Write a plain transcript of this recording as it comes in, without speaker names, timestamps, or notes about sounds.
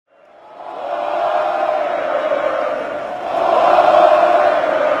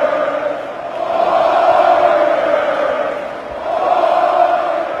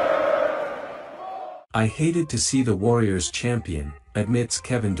I hated to see the Warriors champion, admits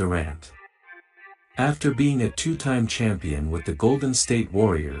Kevin Durant. After being a two-time champion with the Golden State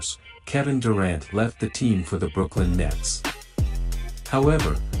Warriors, Kevin Durant left the team for the Brooklyn Nets.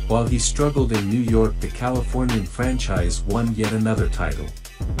 However, while he struggled in New York, the Californian franchise won yet another title.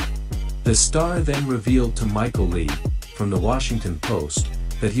 The star then revealed to Michael Lee, from the Washington Post,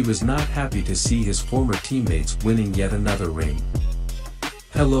 that he was not happy to see his former teammates winning yet another ring.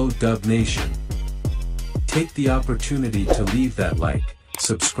 Hello Dub Nation. Take the opportunity to leave that like,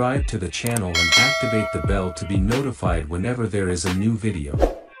 subscribe to the channel and activate the bell to be notified whenever there is a new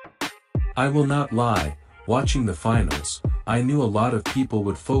video. I will not lie, watching the finals, I knew a lot of people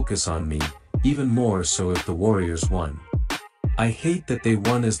would focus on me, even more so if the Warriors won. I hate that they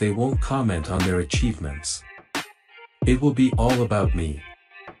won, as they won't comment on their achievements. It will be all about me.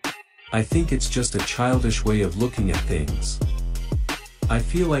 I think it's just a childish way of looking at things. I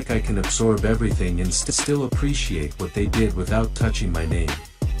feel like I can absorb everything and still appreciate what they did without touching my name.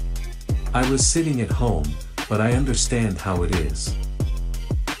 I was sitting at home, but I understand how it is.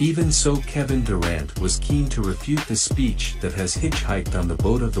 Even so, Kevin Durant was keen to refute the speech that has hitchhiked on the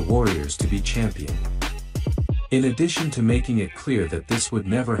boat of the Warriors to be champion. In addition to making it clear that this would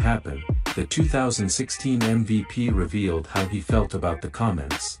never happen, the 2016 MVP revealed how he felt about the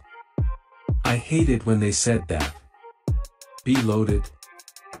comments. I hated when they said that. Be loaded.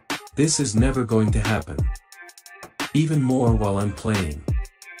 This is never going to happen. Even more while I'm playing.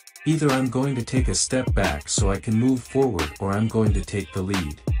 Either I'm going to take a step back so I can move forward, or I'm going to take the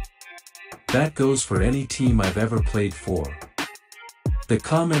lead. That goes for any team I've ever played for. The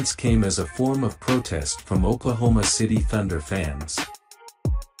comments came as a form of protest from Oklahoma City Thunder fans.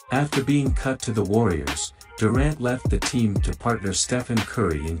 After being cut to the Warriors, Durant left the team to partner Stephen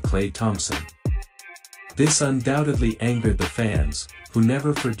Curry and Klay Thompson. This undoubtedly angered the fans, who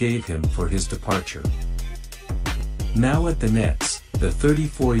never forgave him for his departure. Now at the Nets, the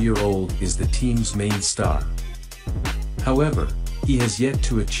 34-year-old is the team's main star. However, he has yet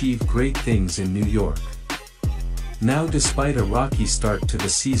to achieve great things in New York. Now, despite a rocky start to the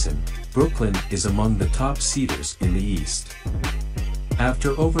season, Brooklyn is among the top seeders in the East.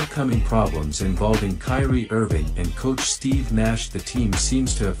 After overcoming problems involving Kyrie Irving and coach Steve Nash, the team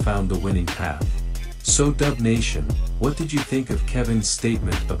seems to have found the winning path. So Dub Nation, what did you think of Kevin's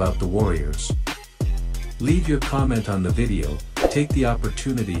statement about the Warriors? Leave your comment on the video, take the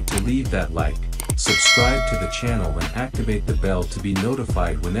opportunity to leave that like, subscribe to the channel and activate the bell to be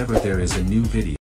notified whenever there is a new video.